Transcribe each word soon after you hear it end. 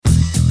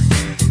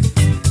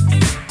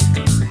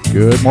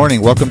Good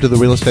morning. Welcome to the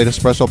Real Estate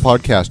Espresso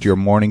Podcast, your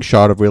morning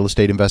shot of real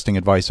estate investing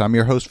advice. I'm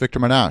your host,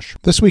 Victor Menashe.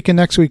 This week and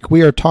next week,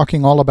 we are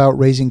talking all about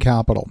raising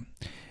capital.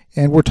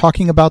 And we're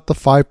talking about the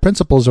 5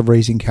 principles of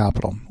raising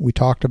capital. We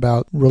talked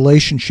about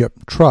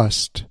relationship,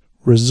 trust,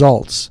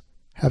 results,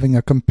 having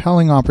a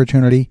compelling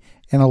opportunity,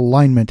 and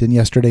alignment in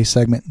yesterday's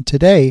segment. And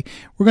today,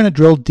 we're going to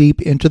drill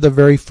deep into the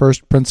very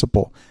first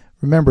principle.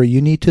 Remember,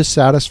 you need to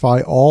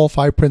satisfy all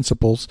 5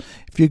 principles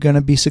if you're going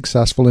to be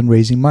successful in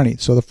raising money.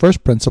 So the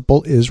first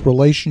principle is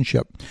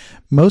relationship.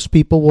 Most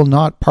people will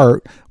not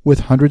part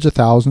with hundreds of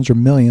thousands or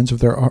millions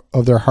of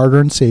their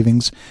hard-earned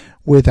savings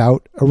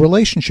without a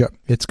relationship.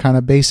 It's kind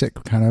of basic,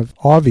 kind of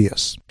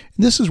obvious.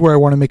 And this is where I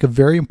want to make a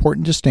very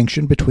important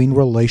distinction between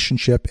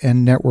relationship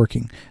and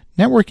networking.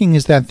 Networking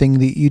is that thing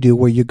that you do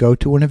where you go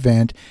to an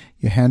event,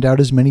 you hand out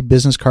as many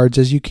business cards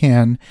as you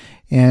can,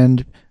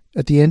 and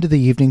at the end of the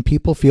evening,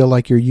 people feel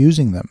like you're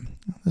using them.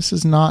 This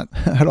is not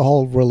at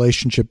all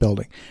relationship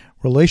building.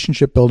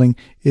 Relationship building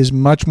is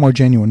much more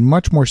genuine,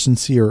 much more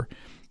sincere,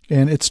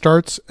 and it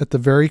starts at the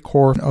very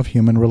core of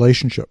human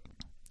relationship.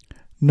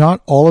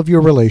 Not all of your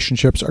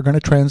relationships are going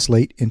to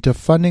translate into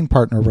funding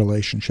partner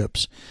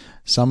relationships.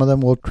 Some of them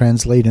will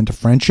translate into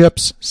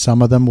friendships.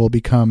 Some of them will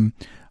become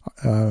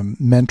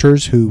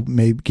mentors who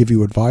may give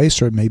you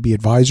advice or may be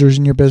advisors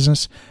in your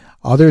business.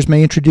 Others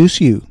may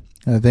introduce you.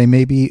 They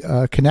may be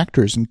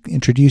connectors and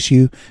introduce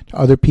you to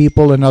other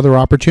people and other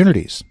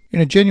opportunities. In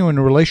a genuine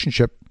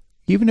relationship,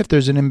 even if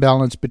there's an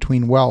imbalance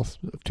between wealth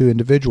to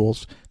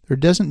individuals, there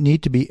doesn't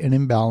need to be an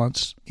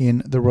imbalance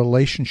in the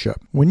relationship.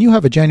 When you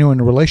have a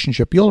genuine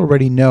relationship, you'll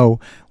already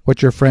know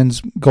what your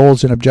friend's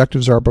goals and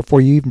objectives are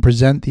before you even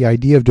present the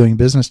idea of doing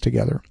business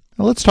together.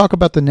 Now let's talk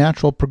about the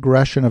natural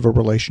progression of a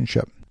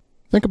relationship.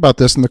 Think about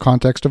this in the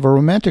context of a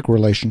romantic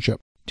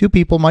relationship. 2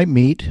 people might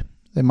meet,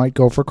 they might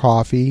go for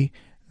coffee,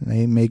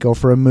 they may go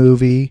for a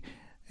movie,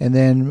 and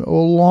then a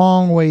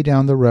long way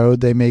down the road,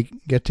 they may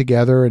get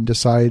together and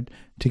decide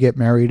to get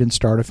married and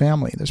start a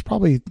family. There's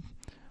probably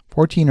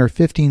 14 or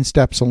 15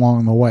 steps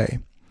along the way.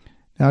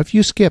 Now, if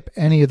you skip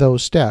any of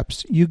those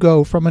steps, you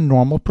go from a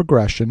normal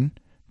progression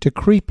to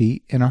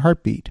creepy in a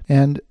heartbeat.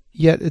 And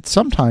yet,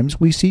 sometimes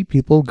we see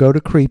people go to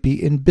creepy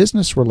in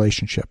business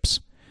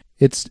relationships.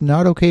 It's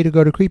not okay to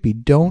go to creepy.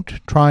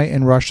 Don't try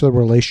and rush the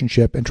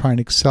relationship and try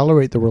and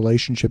accelerate the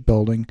relationship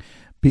building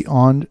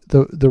beyond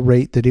the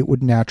rate that it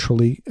would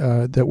naturally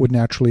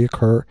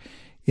occur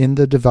in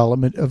the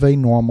development of a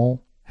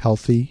normal,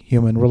 healthy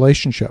human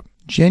relationship.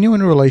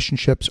 Genuine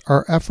relationships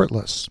are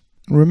effortless.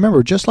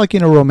 Remember, just like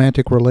in a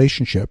romantic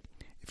relationship,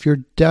 if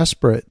you're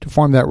desperate to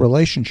form that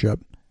relationship,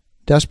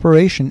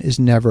 desperation is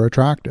never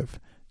attractive.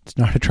 It's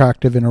not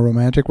attractive in a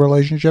romantic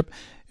relationship,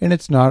 and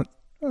it's not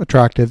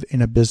attractive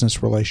in a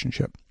business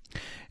relationship.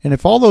 And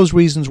if all those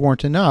reasons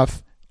weren't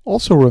enough,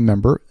 also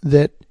remember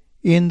that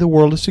in the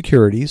world of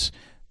securities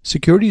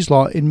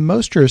law in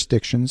most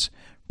jurisdictions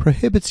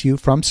prohibits you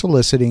from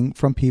soliciting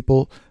from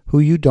people who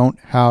you don't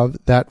have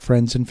that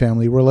friends and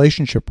family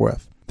relationship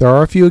with. There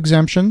are a few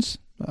exemptions.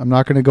 I'm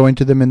not going to go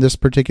into them in this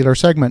particular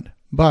segment,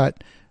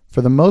 but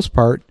for the most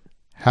part,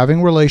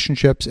 having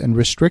relationships and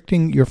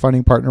restricting your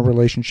funding partner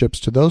relationships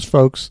to those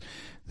folks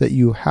that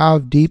you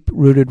have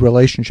deep-rooted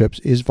relationships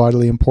is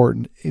vitally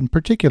important, in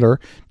particular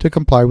to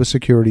comply with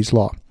securities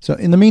law. So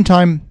in the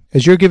meantime,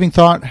 as you're giving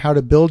thought how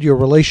to build your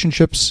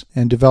relationships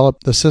and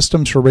develop the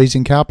systems for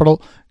raising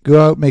capital,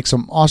 go out, make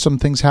some awesome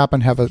things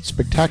happen, have a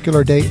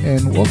spectacular day,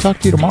 and we'll talk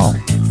to you tomorrow.